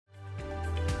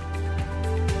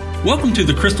Welcome to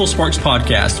the Crystal Sparks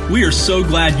Podcast. We are so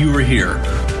glad you are here.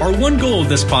 Our one goal of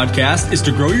this podcast is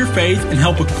to grow your faith and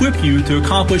help equip you to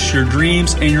accomplish your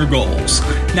dreams and your goals.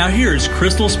 Now here's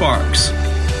Crystal Sparks.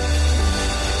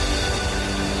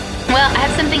 Well, I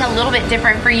have something a little bit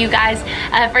different for you guys.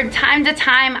 From time to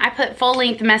time, I put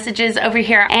full-length messages over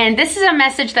here, and this is a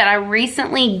message that I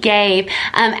recently gave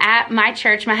at my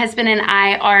church. My husband and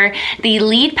I are the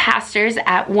lead pastors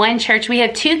at one church. We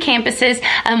have two campuses,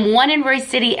 one in Royse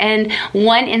City and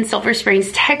one in Sulphur Springs,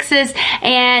 Texas,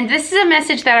 and this is a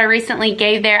message that I recently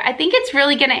gave there. I think it's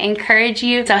really going to encourage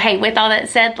you. So, hey, with all that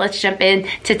said, let's jump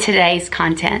into today's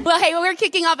content. Well, hey, we're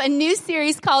kicking off a new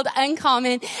series called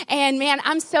Uncommon, and man,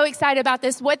 I'm so excited about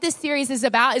this. What this series is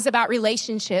about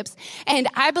relationships. And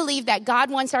I believe that God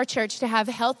wants our church to have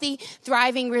healthy,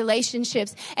 thriving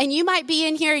relationships. And you might be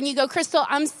in here and you go, Crystal,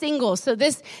 I'm single, so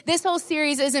this whole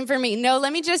series isn't for me. No,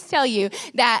 let me just tell you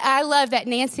that I love that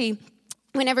Nancy,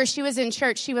 whenever she was in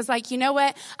church, she was like, you know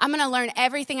what? I'm going to learn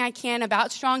everything I can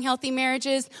about strong, healthy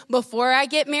marriages before I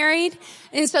get married.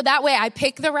 And so that way I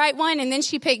pick the right one. And then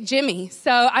she picked Jimmy.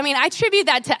 So, I mean, I attribute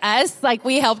that to us. Like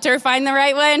we helped her find the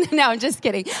right one. No, I'm just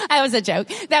kidding. That was a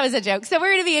joke. So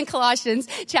we're going to be in Colossians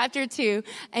chapter 2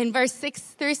 and verse 6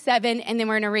 through 7. And then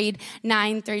we're going to read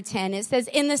 9 through 10. It says,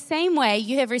 in the same way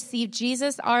you have received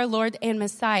Jesus, our Lord and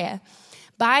Messiah.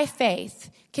 By faith,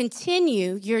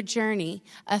 continue your journey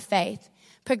of faith,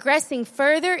 progressing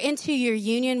further into your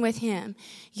union with him.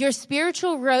 Your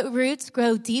spiritual roots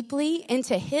grow deeply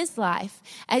into his life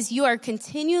as you are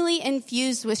continually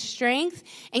infused with strength,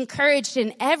 encouraged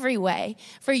in every way,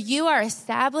 for you are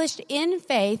established in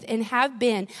faith and have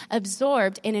been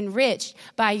absorbed and enriched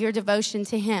by your devotion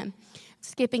to him.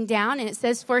 Skipping down, and it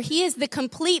says, for he is the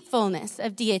complete fullness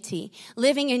of deity,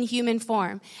 living in human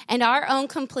form, and our own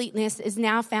completeness is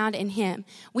now found in him.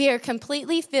 We are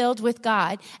completely filled with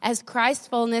God as Christ's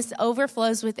fullness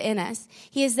overflows within us.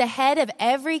 He is the head of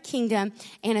every kingdom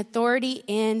and authority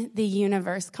in the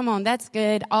universe. Come on, that's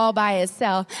good all by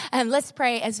itself. Let's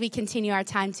pray as we continue our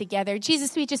time together.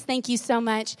 Jesus, we just thank you so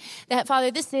much that, Father,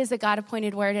 this is a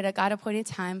God-appointed word at a God-appointed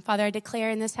time. Father, I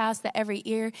declare in this house that every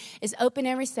ear is open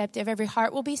and receptive, every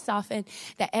heart will be softened,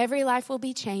 that every life will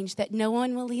be changed, that no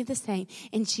one will leave the same.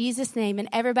 In Jesus' name. And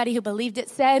everybody who believed it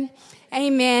said,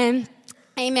 amen.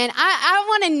 Amen. I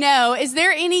want to know, is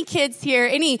there any kids here,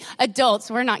 any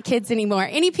adults, we're not kids anymore,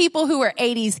 any people who were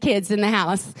 80s kids in the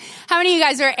house? How many of you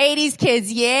guys are 80s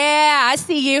kids? Yeah, I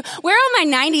see you. Where are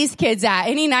my 90s kids at?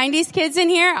 Any 90s kids in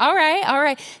here? All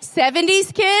right.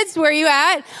 70s kids, where are you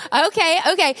at?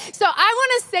 Okay. So I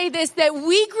want to say this, that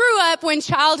we grew up when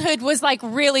childhood was like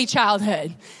really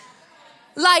childhood.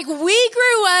 Like we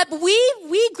grew up,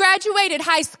 we graduated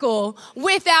high school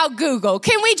without Google.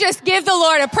 Can we just give the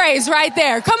Lord a praise right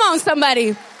there? Come on, somebody.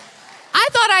 I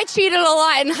thought I cheated a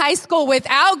lot in high school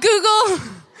without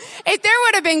Google. If there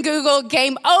would have been Google,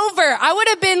 game over. I would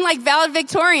have been like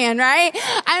valedictorian, right?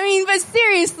 I mean, but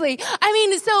seriously.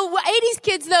 So 80s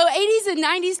kids though, 80s and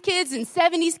 90s kids and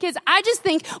 70s kids, I just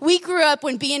think we grew up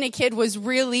when being a kid was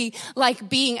really like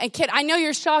being a kid. I know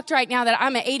you're shocked right now that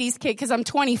I'm an 80s kid because I'm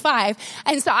 25.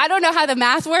 And so I don't know how the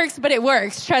math works, but it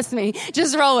works. Trust me.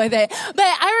 Just roll with it. But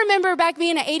I remember back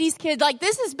being an 80s kid, like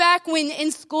this is back when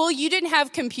in school you didn't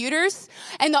have computers.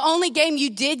 And the only game you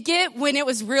did get when it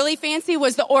was really fancy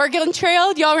was the Oregon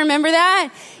Trail. Do y'all remember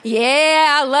that?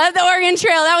 Yeah, I love the Oregon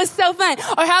Trail. That was so fun.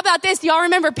 Or how about this? Y'all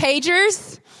remember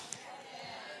pagers?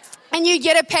 And you'd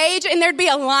get a page and there'd be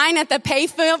a line at the pay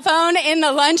phone in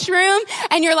the lunchroom.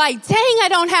 And you're like, dang, I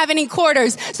don't have any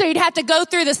quarters. So you'd have to go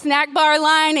through the snack bar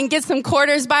line and get some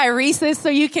quarters by a Reese's so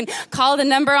you can call the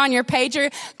number on your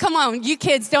pager. Come on, you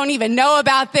kids don't even know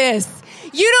about this.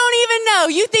 You don't even know.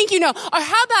 You think you know. Or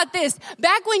how about this?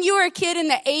 Back when you were a kid in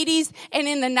the 80s and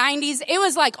in the 90s, it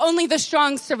was like only the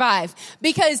strong survive.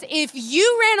 Because if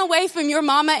you ran away from your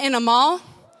mama in a mall,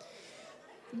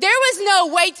 there was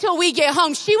no wait till we get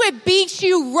home. She would beat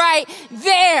you right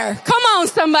there. Come on,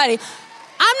 somebody.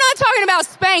 I'm not talking about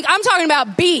spank. I'm talking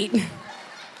about beat.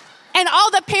 And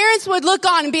all the parents would look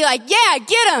on and be like, yeah,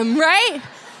 get him, right?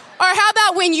 Or how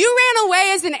about when you ran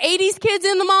away as an 80s kids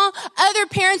in the mall, other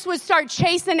parents would start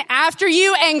chasing after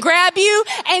you and grab you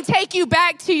and take you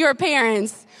back to your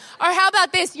parents. Or how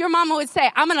about this? Your mama would say,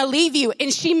 I'm going to leave you.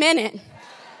 And she meant it.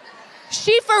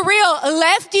 She for real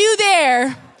left you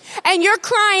there and you're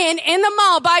crying in the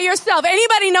mall by yourself.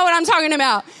 Anybody know what I'm talking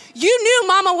about? You knew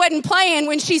Mama wasn't playing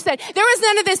when she said, there was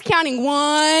none of this counting.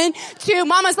 1, 2.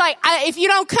 Mama's like, if you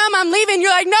don't come, I'm leaving.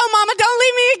 You're like, no, Mama, don't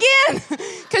leave me again.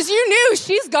 Because you knew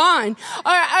she's gone. And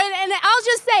I'll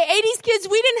just say, 80s kids,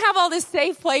 we didn't have all this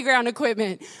safe playground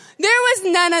equipment. There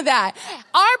was none of that.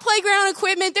 Our playground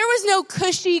equipment, there was no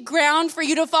cushy ground for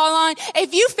you to fall on.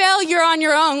 If you fell, you're on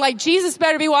your own. Like, Jesus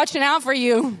better be watching out for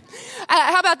you.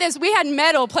 How about this? We had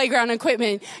metal playground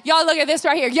equipment. Y'all look at this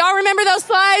right here. Y'all remember those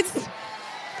slides?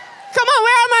 Come on,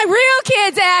 where are my real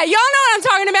kids at? Y'all know what I'm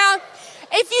talking about.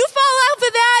 If you fall off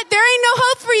of that, there ain't no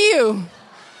hope for you.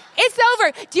 It's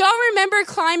over. Do y'all remember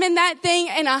climbing that thing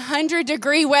in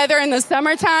 100-degree weather in the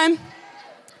summertime?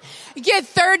 You get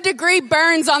 3rd-degree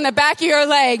burns on the back of your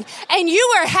leg, and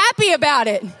you were happy about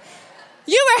it.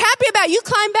 You were happy about it. You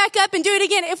climb back up and do it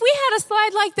again. If we had a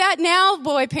slide like that now,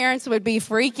 boy, parents would be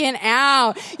freaking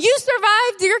out. You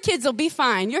survived, your kids will be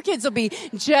fine. Your kids will be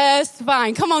just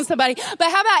fine. Come on, somebody.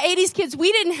 But how about 80s kids?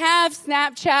 We didn't have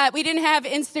Snapchat. We didn't have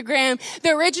Instagram. The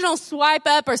original swipe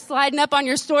up or sliding up on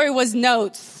your story was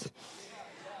notes.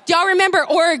 Do y'all remember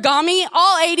origami?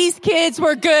 All 80s kids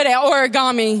were good at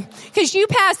origami because you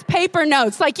passed paper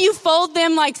notes. Like you fold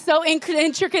them like so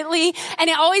intricately, and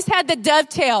it always had the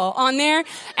dovetail on there.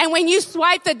 And when you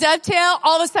swipe the dovetail,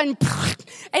 all of a sudden,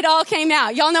 it all came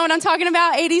out. Y'all know what I'm talking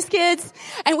about, 80s kids?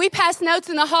 And we passed notes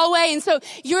in the hallway, and so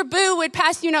your boo would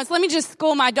pass you notes. Let me just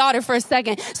school my daughter for a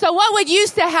second. So what would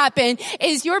used to happen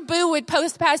is your boo would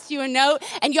pass you a note,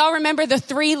 and y'all remember the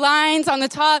 3 lines on the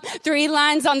top, 3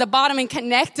 lines on the bottom, and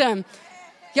connect them.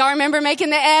 Y'all remember making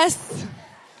the S?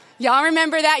 Y'all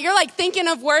remember that? You're like thinking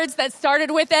of words that started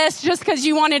with S just because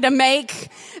you wanted to make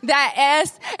that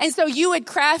S. And so you would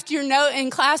craft your note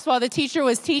in class while the teacher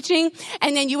was teaching,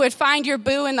 and then you would find your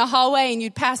boo in the hallway and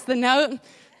you'd pass the note.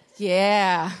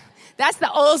 Yeah. That's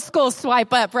the old school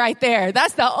swipe up right there.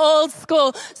 That's the old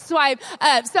school swipe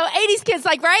up. So 80s kids,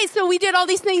 like, right? So we did all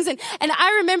these things. And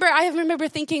I remember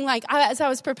thinking, like, as I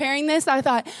was preparing this, I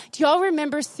thought, do y'all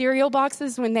remember cereal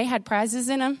boxes when they had prizes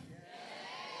in them?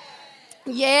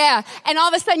 Yeah. And all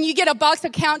of a sudden you get a box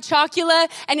of Count Chocula,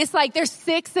 and it's like there's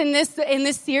 6 in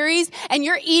this series, and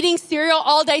you're eating cereal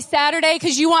all day Saturday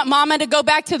because you want mama to go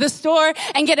back to the store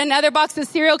and get another box of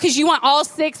cereal because you want all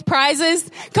 6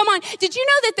 prizes. Come on. Did you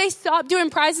know that they stopped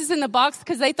doing prizes in the box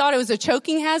because they thought it was a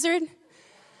choking hazard?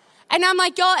 And I'm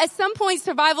like, y'all, at some point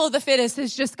survival of the fittest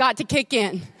has just got to kick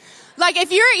in. Like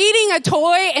if you're eating a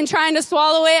toy and trying to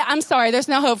swallow it, I'm sorry, there's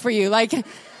no hope for you. Like,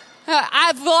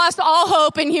 I've lost all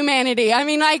hope in humanity. I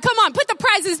mean, like, come on, put the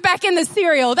prizes back in the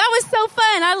cereal. That was so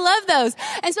fun. I love those.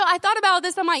 And so I thought about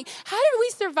this. I'm like, how did we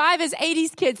survive as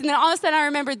 80s kids? And then all of a sudden I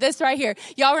remembered this right here.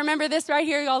 Y'all remember this right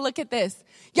here? Y'all look at this.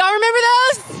 Y'all remember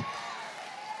those?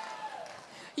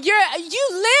 You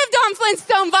lived on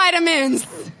Flintstone vitamins.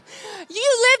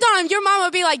 You lived on them. Your mom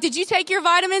would be like, did you take your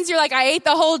vitamins? You're like, I ate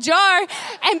the whole jar.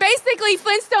 And basically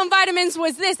Flintstone vitamins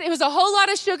was this. It was a whole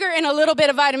lot of sugar and a little bit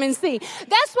of vitamin C.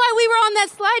 That's why we were on that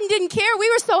slide and didn't care. We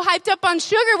were so hyped up on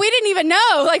sugar. We didn't even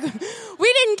know. Like,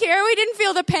 we didn't care. We didn't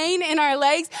feel the pain in our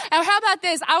legs. And how about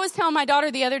this? I was telling my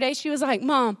daughter the other day, she was like,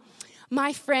 Mom,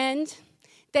 my friend,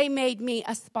 they made me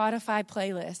a Spotify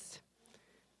playlist.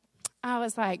 I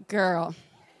was like, girl,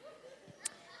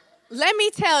 let me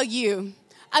tell you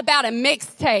about a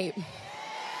mixtape.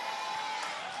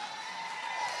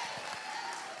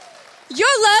 Your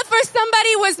love for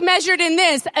somebody was measured in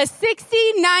this, a 60,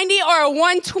 90, or a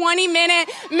 120-minute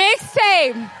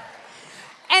mixtape. And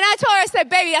I told her, I said,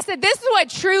 baby, this is what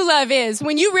true love is.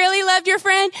 When you really loved your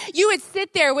friend, you would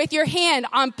sit there with your hand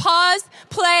on pause,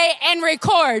 play, and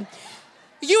record.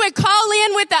 You would call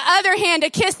in with the other hand to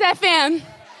Kiss FM,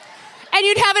 and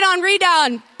you'd have it on redial,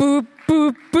 and boop,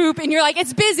 boop, boop, and you're like,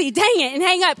 it's busy, dang it, and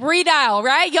hang up, redial,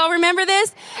 right? Y'all remember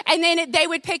this? And then they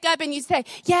would pick up and you'd say,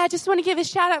 yeah, I just want to give a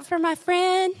shout out for my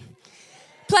friend.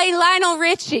 Play Lionel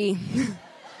Richie.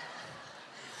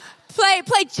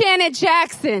 Play Janet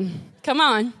Jackson. Come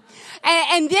on.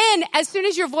 And then as soon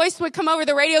as your voice would come over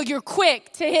the radio, you're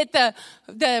quick to hit the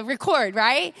record,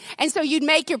 right? And so you'd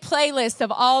make your playlist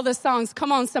of all the songs.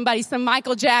 Come on, somebody, some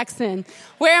Michael Jackson.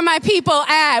 Where are my people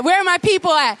at? Where are my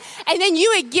people at? And then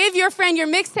you would give your friend your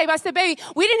mixtape. I said, baby,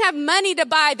 we didn't have money to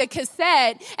buy the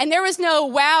cassette, and there was no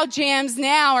Wow Jams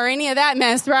Now or any of that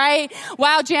mess, right?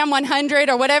 Wow Jam 100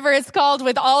 or whatever it's called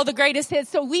with all the greatest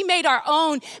hits. So we made our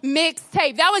own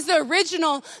mixtape. That was the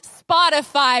original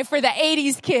Spotify for the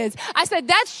 80s kids. I said,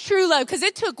 that's true love, because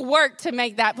it took work to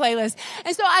make that playlist.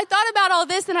 And so I thought about all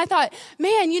this and I thought,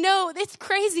 man, it's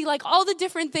crazy, like all the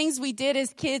different things we did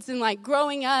as kids and like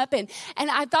growing up. And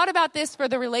I thought about this for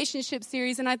the relationship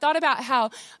series, and I thought about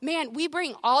how, man, we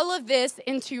bring all of this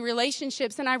into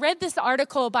relationships. And I read this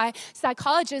article by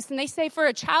psychologists, and they say for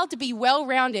a child to be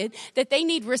well-rounded, that they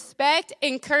need respect,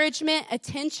 encouragement,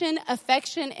 attention,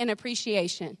 affection, and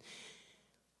appreciation.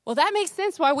 Well, that makes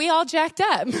sense why we all jacked up.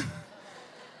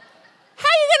 How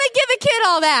are you going to give a kid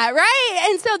all that, right?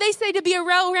 And so they say to be a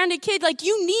well-rounded kid, like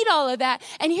you need all of that.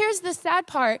 And here's the sad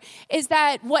part is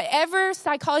that whatever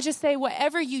psychologists say,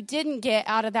 whatever you didn't get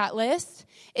out of that list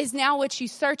is now what you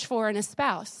search for in a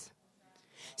spouse.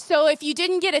 So if you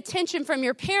didn't get attention from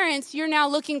your parents, you're now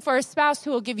looking for a spouse who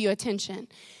will give you attention.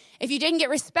 If you didn't get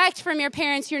respect from your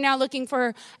parents, you're now looking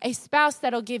for a spouse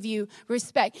that'll give you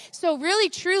respect. So really,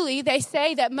 truly, they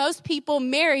say that most people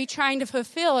marry trying to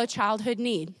fulfill a childhood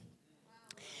need.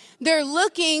 They're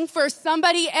looking for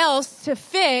somebody else to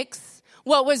fix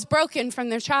what was broken from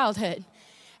their childhood.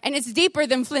 And it's deeper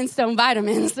than Flintstone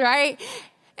vitamins, right?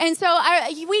 And so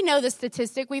we know the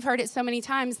statistic. We've heard it so many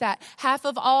times that half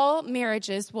of all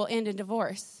marriages will end in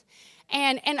divorce.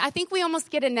 And I think we almost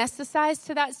get anesthetized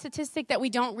to that statistic that we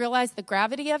don't realize the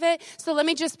gravity of it. So let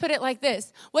me just put it like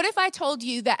this. What if I told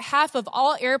you that half of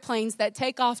all airplanes that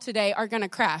take off today are going to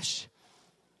crash?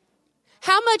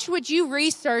 How much would you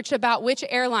research about which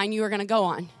airline you were going to go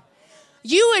on?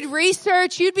 You would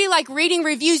research, you'd be like reading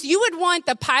reviews. You would want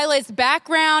the pilot's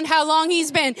background, how long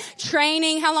he's been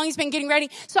training, how long he's been getting ready.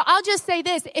 So I'll just say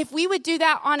this. If we would do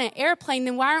that on an airplane,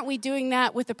 then why aren't we doing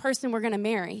that with the person we're going to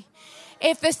marry?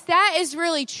 If the stat is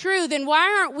really true, then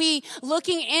why aren't we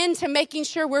looking into making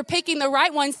sure we're picking the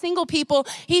right one? Single people,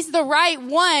 he's the right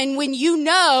one when you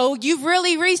know you've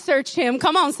really researched him.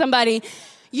 Come on, somebody.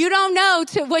 You don't know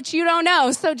to what you don't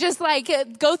know. So just like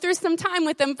go through some time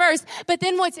with them first. But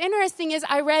then what's interesting is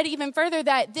I read even further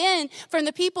that then from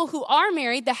the people who are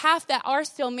married, the half that are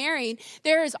still married,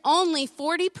 there is only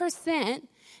 40%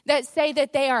 that say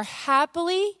that they are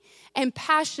happily and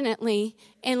passionately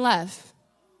in love.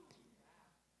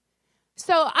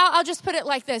 So I'll just put it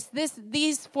like this.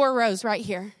 These 4 rows right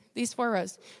here. These 4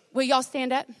 rows. Will y'all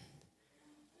stand up?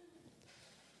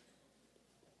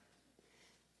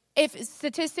 If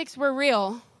statistics were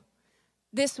real,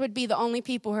 this would be the only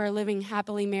people who are living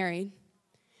happily married.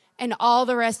 And all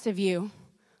the rest of you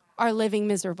are living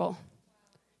miserable.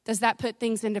 Does that put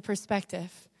things into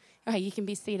perspective? Okay, you can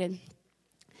be seated.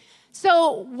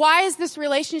 So why is this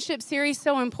relationship series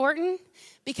so important?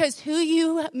 Because who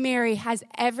you marry has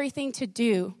everything to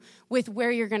do with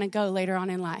where you're going to go later on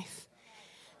in life.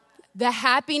 The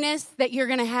happiness that you're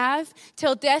going to have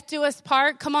till death do us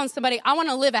part. Come on, somebody. I want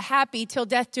to live a happy till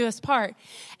death do us part.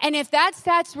 And if that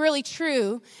stat's really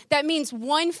true, that means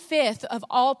 1/5 of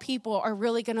all people are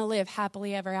really going to live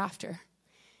happily ever after.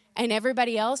 And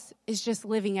everybody else is just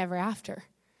living ever after.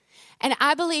 And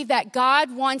I believe that God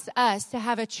wants us to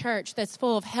have a church that's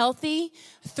full of healthy,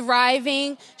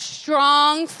 thriving,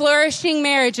 strong, flourishing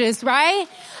marriages, right?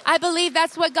 I believe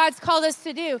that's what God's called us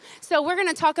to do. So we're going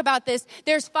to talk about this.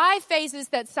 There's 5 phases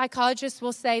that psychologists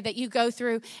will say that you go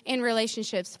through in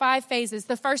relationships. 5 phases.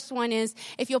 The first one is,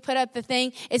 if you'll put up the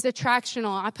thing, is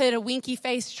attractional. I put a winky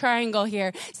face triangle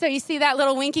here. So you see that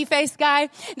little winky face guy?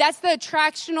 That's the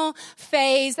attractional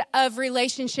phase of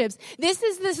relationships. This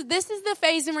is the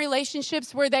phase in relationships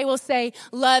where they will say,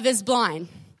 love is blind.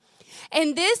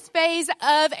 In this phase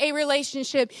of a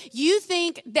relationship, you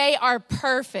think they are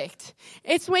perfect.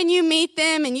 It's when you meet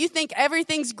them and you think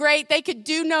everything's great. They could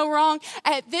do no wrong.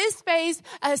 At this phase,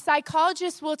 a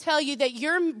psychologist will tell you that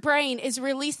your brain is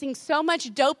releasing so much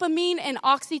dopamine and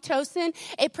oxytocin,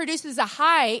 it produces a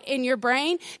high in your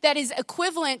brain that is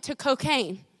equivalent to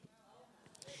cocaine.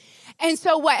 And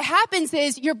so what happens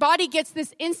is your body gets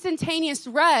this instantaneous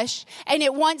rush and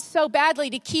it wants so badly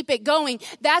to keep it going.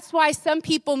 That's why some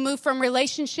people move from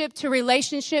relationship to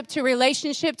relationship to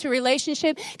relationship to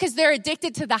relationship, because they're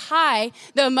addicted to the high,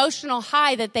 the emotional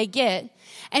high that they get.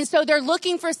 And so they're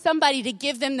looking for somebody to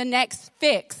give them the next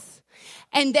fix.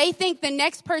 And they think the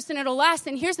next person it'll last.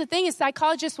 And here's the thing, is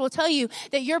psychologists will tell you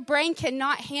that your brain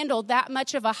cannot handle that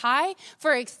much of a high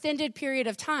for an extended period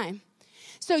of time.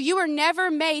 So you were never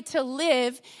made to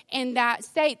live in that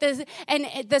state.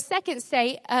 And the second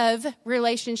state of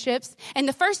relationships, and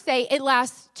the first state, it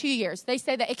lasts 2 years. They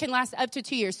say that it can last up to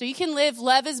 2 years. So you can live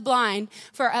love is blind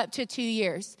for up to 2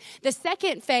 years. The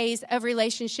second phase of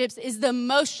relationships is the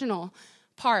emotional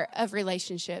part of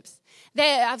relationships.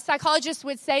 Psychologists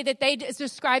would say that they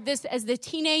describe this as the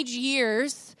teenage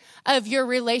years of your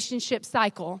relationship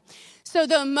cycle. So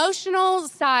the emotional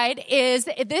side is,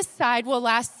 this side will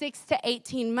last 6 to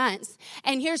 18 months.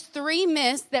 And here's 3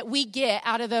 myths that we get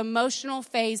out of the emotional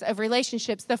phase of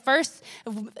relationships. The first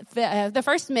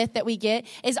myth that we get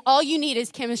is all you need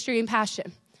is chemistry and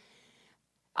passion.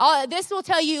 This will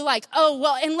tell you like, oh,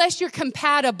 well, unless you're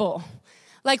compatible.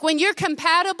 Like when you're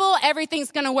compatible,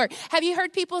 everything's going to work. Have you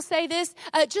heard people say this?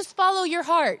 Just follow your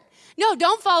heart. No,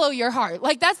 don't follow your heart.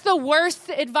 Like that's the worst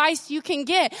advice you can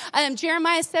get.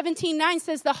 Jeremiah 17:9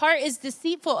 says the heart is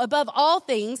deceitful above all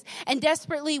things and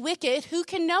desperately wicked. Who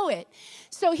can know it?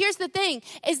 So here's the thing,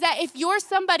 is that if you're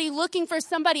somebody looking for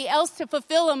somebody else to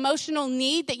fulfill emotional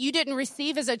need that you didn't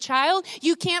receive as a child,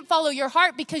 you can't follow your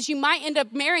heart because you might end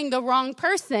up marrying the wrong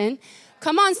person.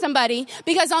 Come on, somebody.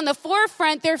 Because on the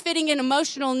forefront, they're fitting an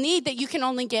emotional need that you can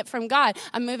only get from God.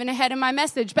 I'm moving ahead in my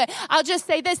message, but I'll just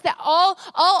say this, that all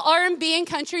R&B and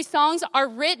country songs are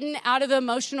written out of the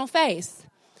emotional phase.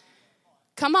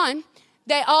 Come on.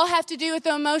 They all have to do with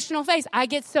the emotional phase. I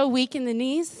get so weak in the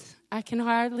knees, I can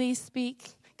hardly speak.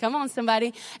 Come on,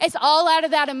 somebody. It's all out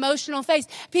of that emotional phase.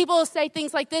 People will say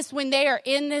things like this when they are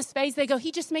in this phase. They go,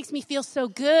 he just makes me feel so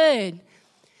good.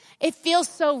 It feels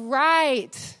so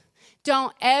right.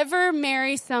 Don't ever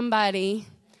marry somebody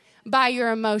by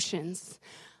your emotions.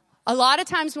 A lot of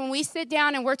times when we sit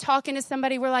down and we're talking to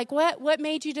somebody, we're like, what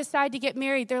made you decide to get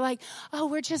married? They're like, oh,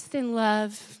 we're just in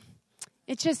love.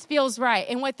 It just feels right.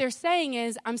 And what they're saying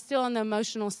is, I'm still in the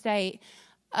emotional state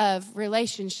of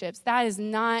relationships. That is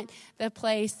not the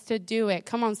place to do it.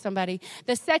 Come on, somebody.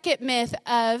 The second myth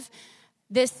of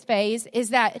this phase is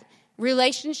that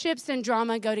relationships and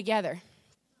drama go together.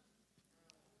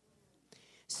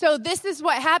 So this is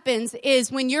what happens is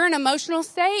when you're in an emotional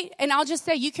state, and I'll just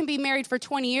say you can be married for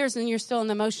 20 years and you're still in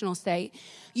the emotional state.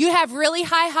 You have really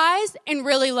high highs and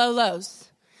really low lows.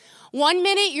 1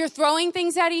 minute you're throwing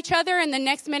things at each other and the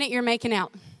next minute you're making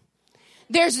out.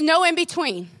 There's no in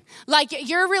between. Like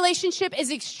your relationship is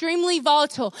extremely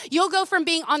volatile. You'll go from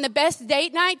being on the best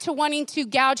date night to wanting to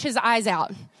gouge his eyes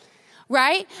out.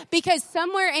 Right? Because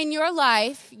somewhere in your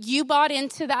life, you bought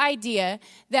into the idea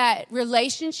that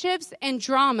relationships and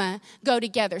drama go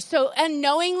together. So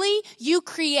unknowingly, you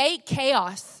create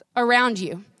chaos around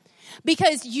you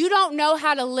because you don't know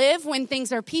how to live when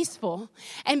things are peaceful.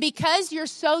 And because you're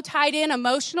so tied in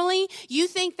emotionally, you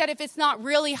think that if it's not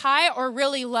really high or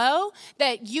really low,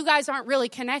 that you guys aren't really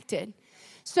connected.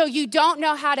 So you don't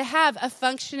know how to have a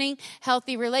functioning,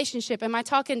 healthy relationship. Am I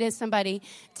talking to somebody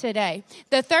today?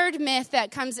 The third myth that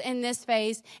comes in this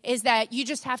phase is that you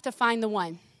just have to find the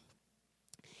one.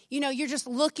 You know, you're just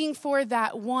looking for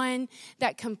that one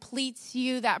that completes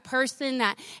you, that person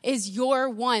that is your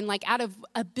one, like out of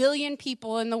 1 billion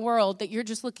people in the world, that you're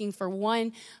just looking for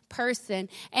one person.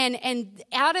 And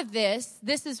out of this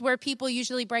is where people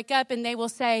usually break up and they will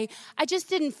say, I just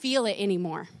didn't feel it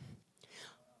anymore.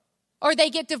 Or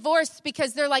they get divorced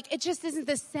because they're like, it just isn't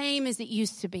the same as it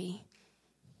used to be.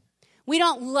 We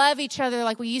don't love each other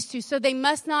like we used to, so they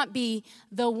must not be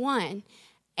the one.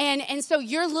 And so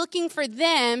you're looking for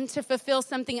them to fulfill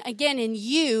something again in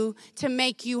you to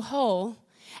make you whole.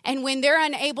 And when they're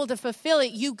unable to fulfill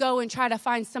it, you go and try to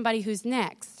find somebody who's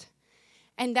next.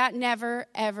 And that never,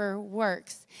 ever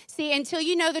works. See, until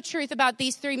you know the truth about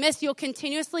these 3 myths, you'll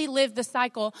continuously live the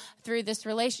cycle through this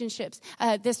relationship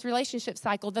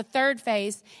cycle. The third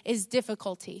phase is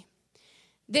difficulty.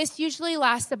 This usually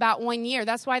lasts about 1 year.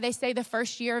 That's why they say the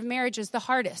first year of marriage is the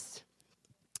hardest.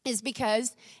 Is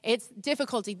because it's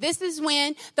difficulty. This is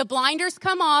when the blinders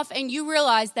come off and you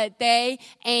realize that they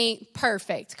ain't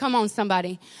perfect. Come on,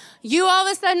 somebody. You all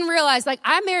of a sudden realize, like,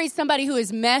 I married somebody who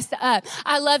is messed up.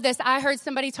 I love this. I heard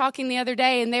somebody talking the other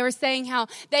day and they were saying how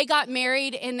they got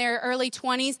married in their early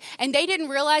 20s and they didn't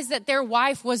realize that their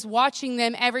wife was watching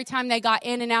them every time they got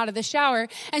in and out of the shower.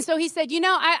 And so he said, you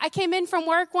know, I came in from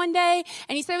work one day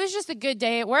and he said, it was just a good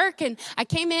day at work. And I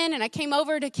came in and I came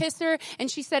over to kiss her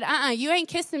and she said, you ain't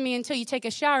kissing me until you take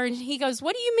a shower. And he goes,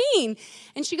 what do you mean?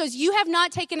 And she goes, you have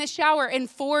not taken a shower in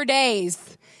 4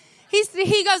 days. He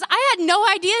goes, I had no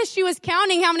idea she was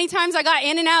counting how many times I got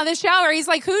in and out of the shower. He's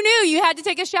like, who knew you had to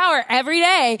take a shower every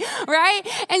day, right?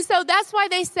 And so that's why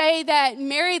they say that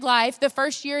married life, the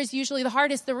first year is usually the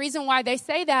hardest. The reason why they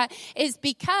say that is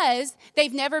because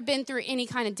they've never been through any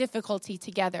kind of difficulty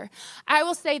together. I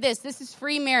will say this is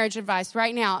free marriage advice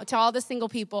right now to all the single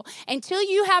people. Until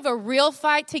you have a real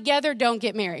fight together, don't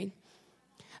get married.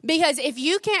 Because if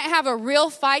you can't have a real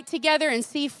fight together and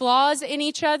see flaws in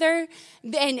each other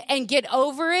and get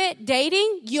over it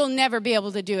dating, you'll never be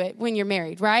able to do it when you're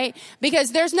married, right?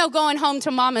 Because there's no going home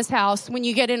to mama's house when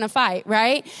you get in a fight,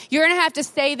 right? You're going to have to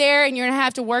stay there and you're going to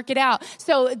have to work it out.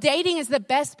 So dating is the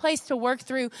best place to work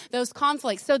through those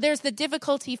conflicts. So there's the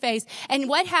difficulty phase. And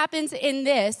what happens in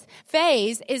this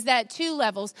phase is that 2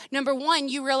 levels. Number 1,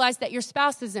 you realize that your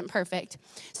spouse isn't perfect.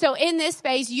 So in this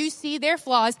phase, you see their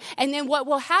flaws. And then what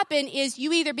will happen is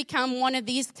you either become one of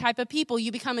these type of people.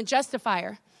 You become a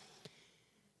justifier.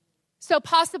 So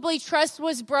possibly trust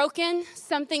was broken.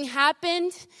 Something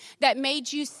happened that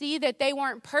made you see that they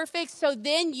weren't perfect. So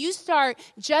then you start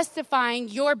justifying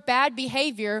your bad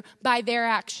behavior by their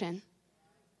action.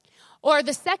 Or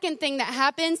the second thing that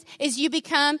happens is you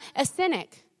become a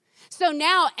cynic. So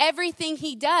now everything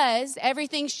he does,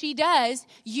 everything she does,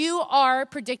 you are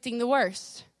predicting the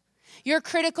worst. You're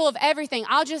critical of everything.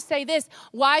 I'll just say this.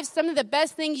 Wives, some of the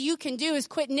best things you can do is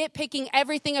quit nitpicking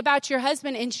everything about your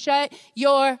husband and shut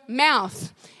your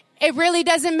mouth. It really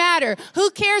doesn't matter.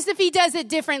 Who cares if he does it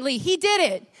differently? He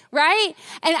did it, right?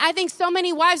 And I think so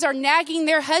many wives are nagging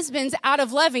their husbands out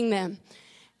of loving them.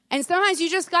 And sometimes you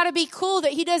just got to be cool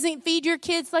that he doesn't feed your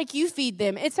kids like you feed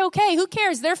them. It's okay. Who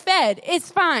cares? They're fed.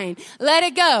 It's fine. Let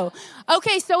it go.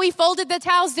 Okay, so he folded the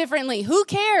towels differently. Who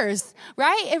cares?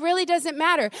 Right? It really doesn't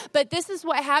matter. But this is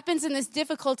what happens in this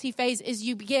difficulty phase is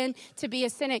you begin to be a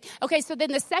cynic. Okay, so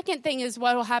then the second thing is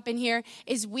what will happen here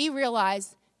is we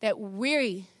realize that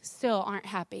we still aren't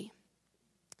happy.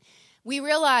 We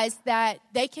realize that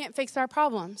they can't fix our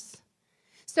problems.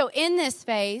 So in this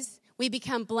phase, we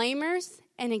become blamers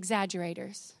and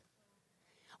exaggerators.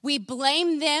 We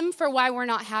blame them for why we're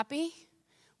not happy.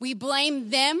 We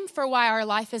blame them for why our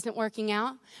life isn't working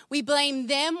out. We blame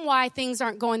them why things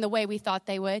aren't going the way we thought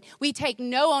they would. We take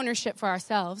no ownership for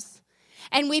ourselves.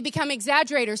 And we become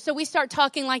exaggerators. So we start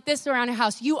talking like this around a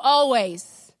house. You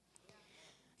always.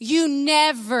 You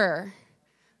never.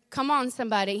 Come on,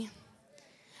 somebody.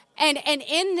 And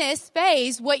in this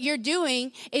phase, what you're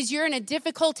doing is you're in a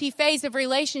difficulty phase of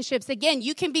relationships. Again,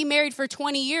 you can be married for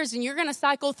 20 years and you're going to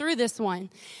cycle through this one.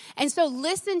 And so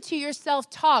listen to yourself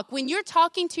talk. When you're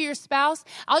talking to your spouse,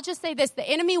 I'll just say this, the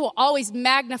enemy will always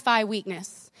magnify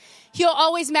weakness. He'll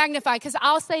always magnify, because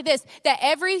I'll say this, that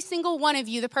every single one of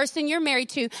you, the person you're married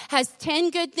to, has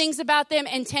 10 good things about them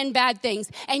and 10 bad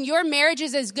things. And your marriage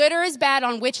is as good or as bad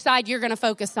on which side you're going to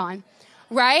focus on.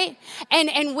 Right?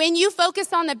 And when you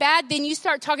focus on the bad, then you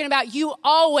start talking about you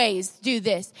always do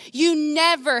this. You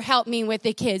never help me with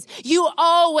the kids. You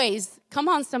always, come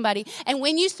on somebody. And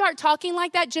when you start talking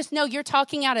like that, just know you're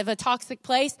talking out of a toxic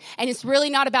place and it's really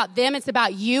not about them. It's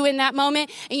about you in that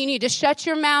moment. And you need to shut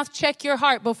your mouth, check your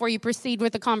heart before you proceed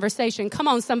with the conversation. Come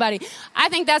on somebody. I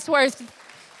think that's where it's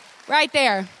right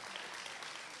there.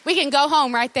 We can go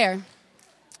home right there.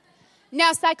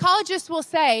 Now, psychologists will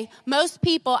say most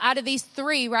people out of these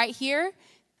 3 right here,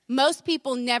 most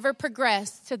people never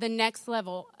progress to the next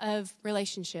level of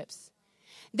relationships.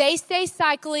 They stay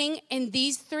cycling in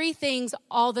these 3 things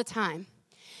all the time.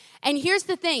 And here's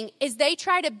the thing, is they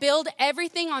try to build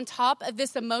everything on top of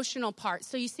this emotional part.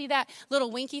 So you see that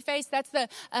little winky face? That's the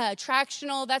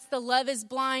attractional, that's the love is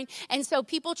blind. And so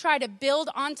people try to build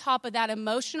on top of that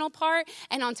emotional part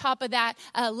and on top of that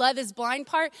love is blind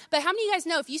part. But how many of you guys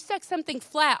know if you stuck something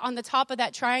flat on the top of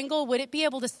that triangle, would it be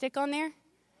able to stick on there?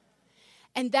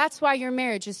 And that's why your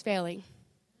marriage is failing.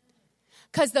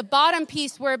 Because the bottom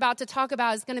piece we're about to talk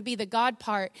about is going to be the God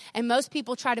part. And most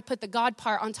people try to put the God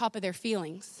part on top of their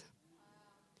feelings.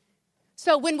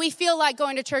 So when we feel like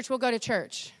going to church, we'll go to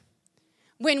church.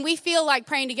 When we feel like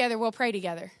praying together, we'll pray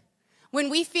together. When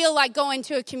we feel like going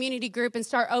to a community group and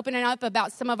start opening up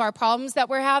about some of our problems that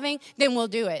we're having, then we'll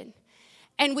do it.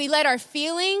 And we let our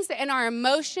feelings and our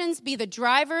emotions be the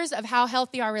drivers of how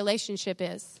healthy our relationship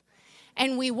is.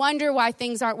 And we wonder why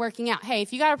things aren't working out. Hey,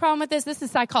 if you got a problem with this, this is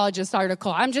a psychologist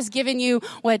article. I'm just giving you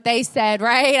what they said,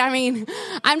 right? I mean,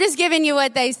 I'm just giving you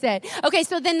what they said. Okay,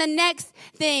 so then the next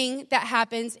thing that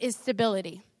happens is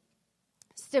stability.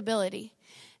 Stability.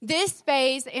 This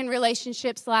phase in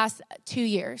relationships lasts 2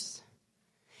 years.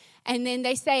 And then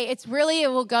they say it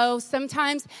will go,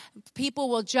 sometimes people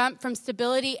will jump from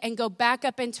stability and go back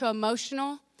up into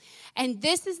emotional. And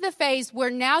this is the phase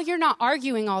where now you're not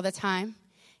arguing all the time.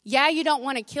 Yeah, you don't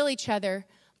want to kill each other,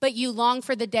 but you long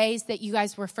for the days that you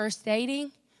guys were first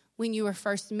dating, when you were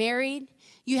first married.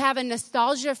 You have a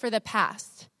nostalgia for the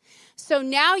past. So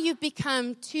now you've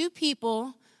become 2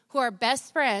 people who are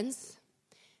best friends,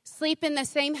 sleep in the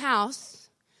same house,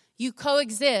 you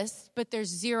coexist, but there's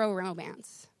 0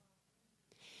 romance.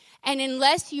 And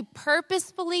unless you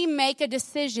purposefully make a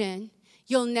decision,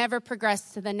 you'll never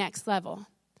progress to the next level.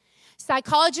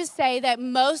 Psychologists say that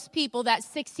most people, that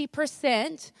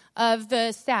 60% of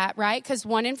the stat, right? Because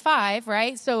 1 in 5,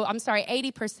 right?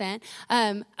 80%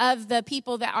 of the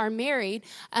people that are married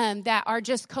that are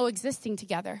just coexisting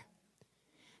together.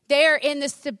 They're in the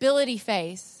stability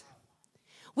phase.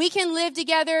 We can live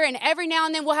together, and every now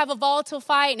and then we'll have a volatile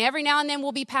fight, and every now and then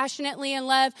we'll be passionately in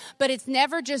love, but it's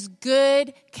never just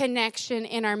good connection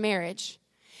in our marriage.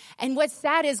 And what's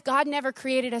sad is God never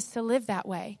created us to live that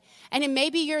way. And then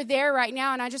maybe you're there right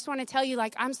now, and I just want to tell you,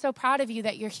 I'm so proud of you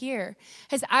that you're here.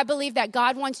 Because I believe that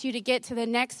God wants you to get to the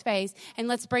next phase, and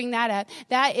let's bring that up.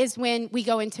 That is when we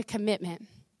go into commitment.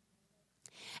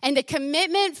 And the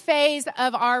commitment phase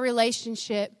of our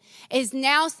relationship is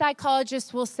now,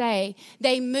 psychologists will say,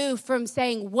 they move from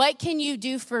saying, what can you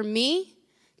do for me,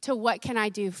 to what can I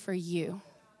do for you?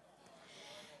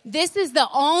 This is the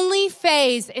only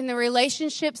phase in the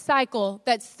relationship cycle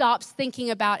that stops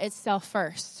thinking about itself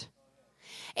first.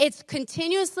 It's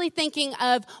continuously thinking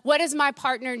of, what does my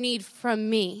partner need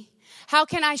from me? How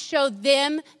can I show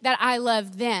them that I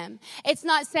love them? It's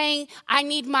not saying I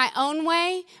need my own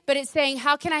way, but it's saying,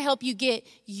 how can I help you get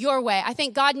your way? I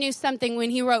think God knew something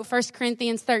when he wrote 1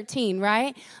 Corinthians 13,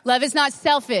 right? Love is not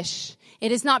selfish.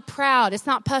 It is not proud. It's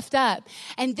not puffed up.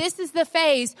 And this is the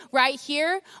phase right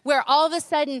here where all of a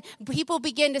sudden people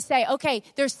begin to say, okay,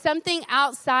 there's something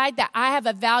outside that I have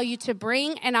a value to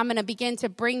bring, and I'm going to begin to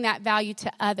bring that value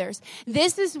to others.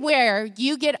 This is where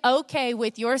you get okay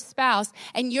with your spouse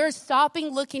and you're stopping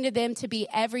looking to them to be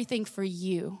everything for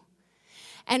you.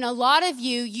 And a lot of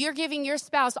you're giving your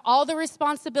spouse all the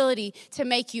responsibility to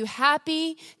make you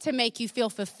happy, to make you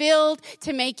feel fulfilled,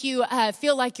 to make you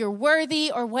feel like you're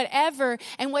worthy or whatever.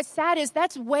 And what's sad is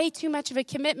that's way too much of a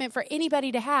commitment for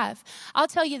anybody to have. I'll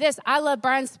tell you this, I love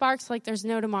Brian Sparks like there's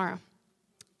no tomorrow.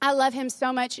 I love him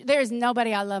so much. There is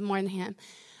nobody I love more than him.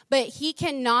 But he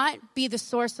cannot be the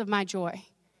source of my joy.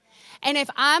 And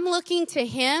if I'm looking to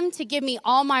him to give me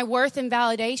all my worth and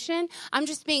validation, I'm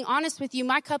just being honest with you,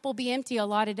 my cup will be empty a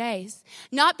lot of days.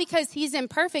 Not because he's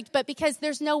imperfect, but because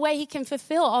there's no way he can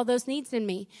fulfill all those needs in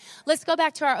me. Let's go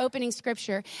back to our opening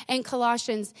scripture in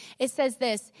Colossians. It says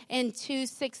this in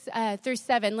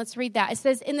 2:6-7. Let's read that. It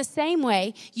says, in the same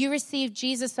way, you received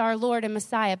Jesus our Lord and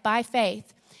Messiah by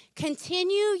faith.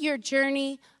 Continue your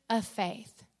journey of faith.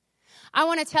 I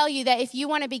want to tell you that if you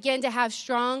want to begin to have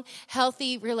strong,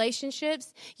 healthy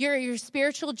relationships, your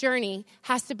spiritual journey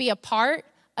has to be a part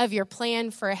of your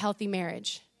plan for a healthy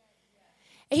marriage.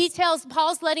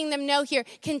 Paul's letting them know here,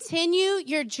 continue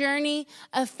your journey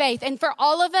of faith. And for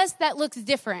all of us, that looks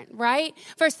different, right?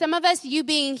 For some of us, you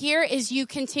being here is you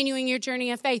continuing your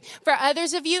journey of faith. For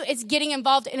others of you, it's getting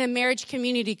involved in a marriage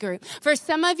community group. For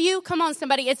some of you, come on,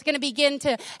 somebody, it's going to begin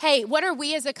to, hey, what are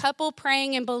we as a couple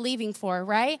praying and believing for,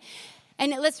 right?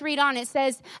 And let's read on. It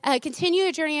says, continue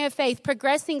your journey of faith,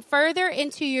 progressing further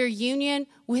into your union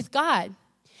with God.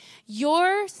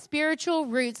 Your spiritual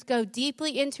roots go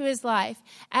deeply into his life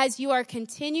as you are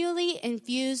continually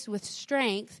infused with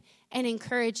strength and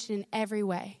encouraged in every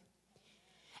way.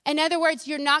 In other words,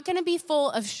 you're not going to be full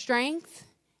of strength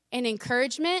and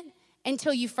encouragement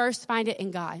until you first find it in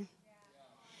God.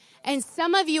 And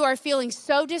some of you are feeling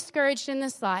so discouraged in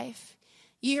this life.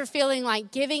 You're feeling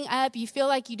like giving up. You feel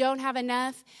like you don't have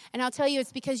enough. And I'll tell you,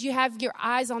 it's because you have your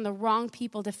eyes on the wrong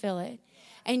people to fill it.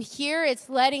 And here it's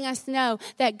letting us know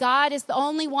that God is the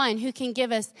only one who can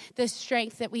give us the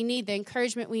strength that we need, the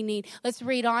encouragement we need. Let's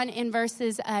read on in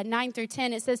verses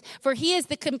 9-10. It says, for he is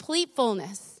the complete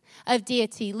fullness of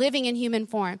deity living in human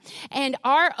form. And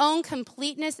our own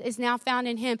completeness is now found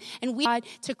in him. And God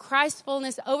to Christ's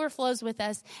fullness overflows with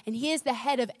us. And he is the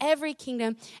head of every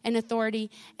kingdom and authority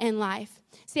in life.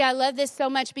 See, I love this so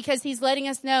much because he's letting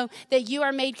us know that you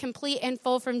are made complete and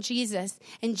full from Jesus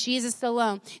and Jesus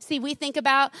alone. See,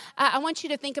 I want you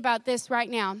to think about this right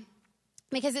now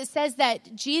because it says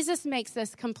that Jesus makes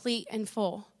us complete and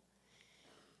full.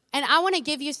 And I want to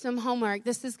give you some homework.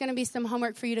 This is going to be some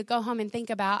homework for you to go home and think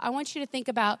about. I want you to think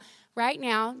about right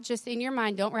now, just in your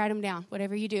mind, don't write them down,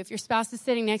 whatever you do. If your spouse is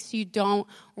sitting next to you, don't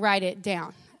write it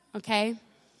down, okay?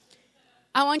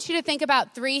 I want you to think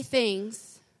about 3 things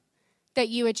that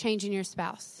you would change in your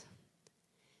spouse.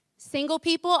 Single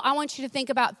people, I want you to think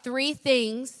about 3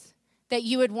 things that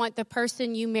you would want the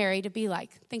person you marry to be like.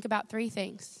 Think about 3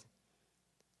 things.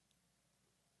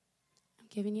 I'm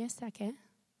giving you a second.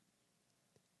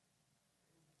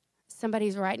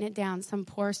 Somebody's writing it down. Some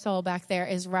poor soul back there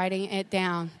is writing it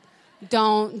down.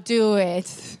 Don't do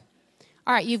it.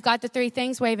 All right, you've got the 3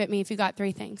 things. Wave at me if you got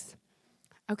 3 things.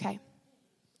 Okay.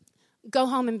 Go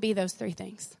home and be those 3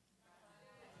 things.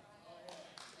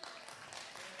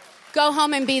 Go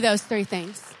home and be those 3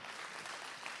 things.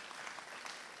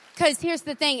 Because here's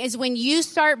the thing, is when you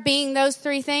start being those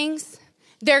 3 things,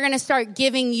 they're going to start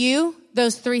giving you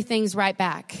those 3 things right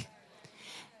back.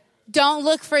 Don't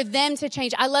look for them to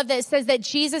change. I love that it says that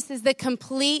Jesus is the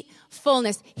complete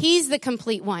fullness. He's the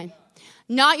complete one.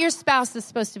 Not your spouse is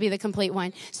supposed to be the complete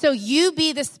one. So you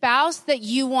be the spouse that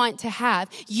you want to have.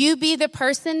 You be the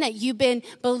person that you've been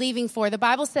believing for. The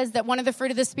Bible says that one of the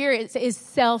fruit of the Spirit is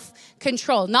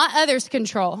self-control, not others'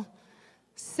 control.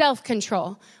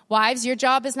 Self-control. Wives, your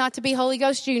job is not to be Holy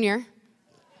Ghost Jr.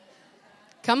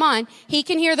 Come on. He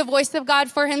can hear the voice of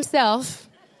God for himself.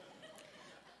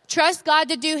 Trust God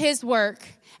to do his work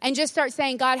and just start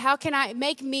saying, God, how can I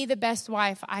make me the best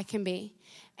wife I can be?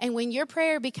 And when your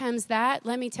prayer becomes that,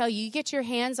 let me tell you, you get your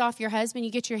hands off your husband,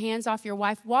 you get your hands off your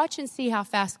wife. Watch and see how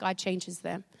fast God changes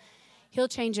them. He'll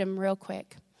change them real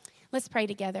quick. Let's pray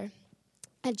together.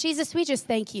 And Jesus, we just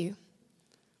thank you.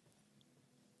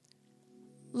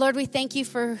 Lord, we thank you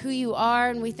for who you are,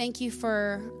 and we thank you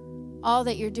for all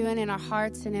that you're doing in our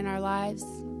hearts and in our lives.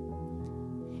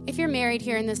 If you're married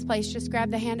here in this place, just grab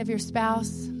the hand of your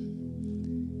spouse.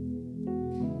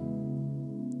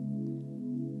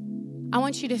 I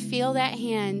want you to feel that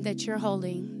hand that you're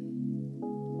holding.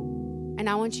 And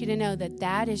I want you to know that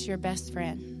that is your best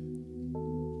friend.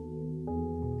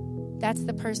 That's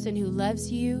the person who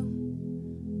loves you,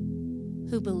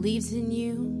 who believes in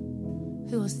you,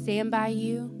 who will stand by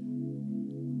you.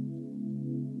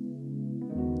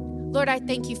 Lord, I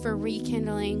thank you for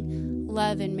rekindling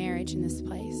love and marriage in this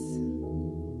place.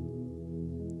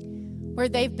 Where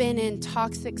they've been in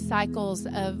toxic cycles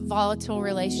of volatile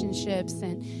relationships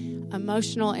and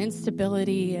emotional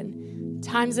instability and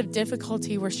times of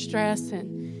difficulty where stress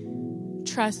and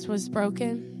trust was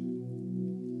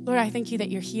broken. Lord, I thank you that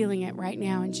you're healing it right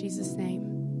now in Jesus'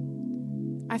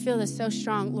 name. I feel this so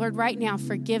strong. Lord, right now,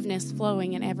 forgiveness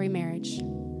flowing in every marriage.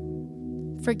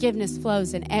 Forgiveness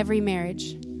flows in every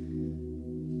marriage.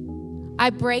 I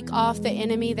break off the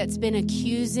enemy that's been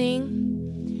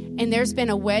accusing, and there's been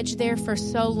a wedge there for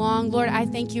so long. Lord, I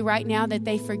thank you right now that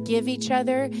they forgive each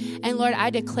other. And Lord,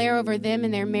 I declare over them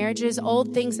and their marriages,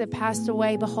 old things have passed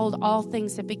away. Behold, all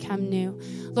things have become new.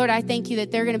 Lord, I thank you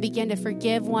that they're going to begin to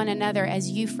forgive one another as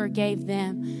you forgave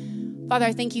them. Father,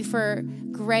 I thank you for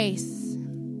grace.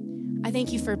 I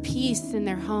thank you for peace in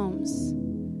their homes.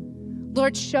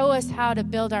 Lord, show us how to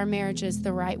build our marriages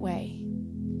the right way.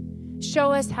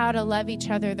 Show us how to love each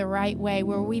other the right way,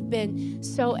 where we've been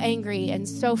so angry and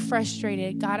so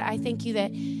frustrated. God, I thank you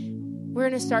that we're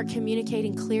going to start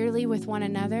communicating clearly with one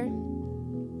another.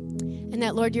 And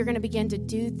that, Lord, you're going to begin to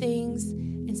do things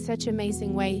in such an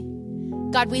amazing way.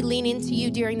 God, we lean into you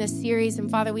during this series.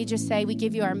 And Father, we just say, we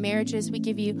give you our marriages. We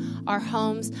give you our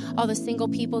homes, all the single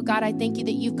people. God, I thank you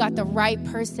that you've got the right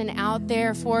person out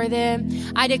there for them.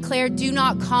 I declare, do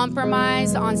not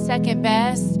compromise on second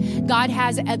best. God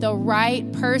has the right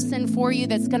person for you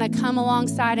that's going to come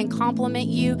alongside and compliment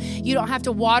you. You don't have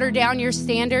to water down your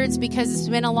standards because it's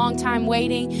been a long time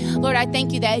waiting. Lord, I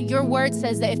thank you that your word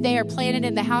says that if they are planted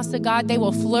in the house of God, they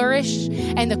will flourish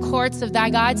in the courts of thy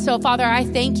God. So, Father, I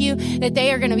thank you that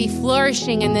they are going to be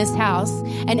flourishing in this house.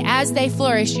 And as they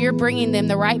flourish, you're bringing them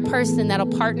the right person that'll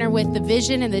partner with the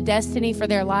vision and the destiny for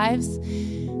their lives.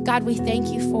 God, we thank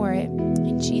you for it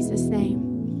in Jesus' name.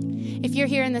 If you're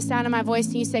hearing the sound of my voice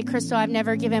and you say, Crystal, I've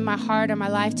never given my heart or my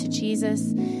life to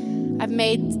Jesus. I've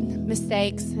made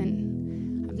mistakes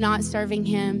and I'm not serving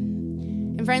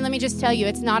him. And friend, let me just tell you,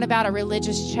 it's not about a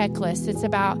religious checklist. It's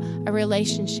about a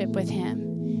relationship with him.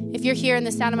 If you're hearing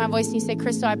the sound of my voice and you say,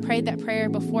 Crystal, I prayed that prayer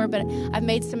before, but I've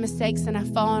made some mistakes and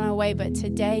I've fallen away, but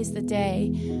today's the day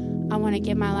I want to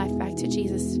give my life back to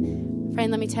Jesus.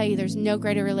 Friend, let me tell you, there's no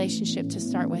greater relationship to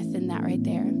start with than that right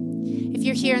there. If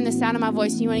you're hearing the sound of my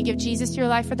voice and you want to give Jesus your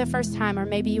life for the first time, or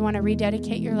maybe you want to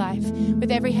rededicate your life with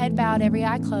every head bowed, every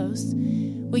eye closed,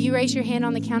 will you raise your hand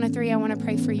on the count of 3? I want to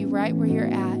pray for you right where you're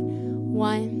at.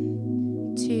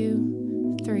 1,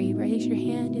 2, 3. Raise your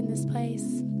hand in this place.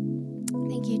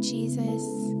 Thank you, Jesus.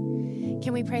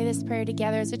 Can we pray this prayer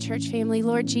together as a church family?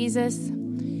 Lord Jesus,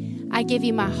 I give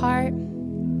you my heart.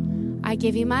 I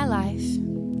give you my life.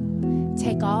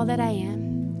 Take all that I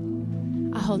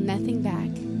am. I hold nothing back.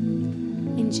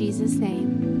 In Jesus'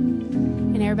 name.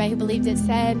 And everybody who believed it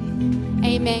said,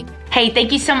 amen. Hey,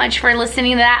 thank you so much for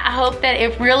listening to that. I hope that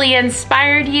it really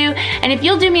inspired you. And if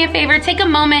you'll do me a favor, take a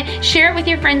moment, share it with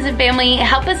your friends and family,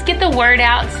 help us get the word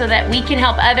out so that we can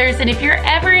help others. And if you're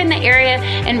ever in the area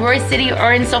in Royse City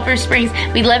or in Sulphur Springs,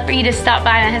 we'd love for you to stop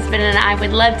by. My husband and I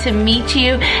would love to meet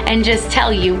you and just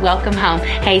tell you, welcome home.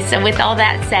 Hey, so with all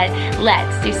that said,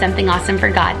 let's do something awesome for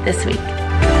God this week.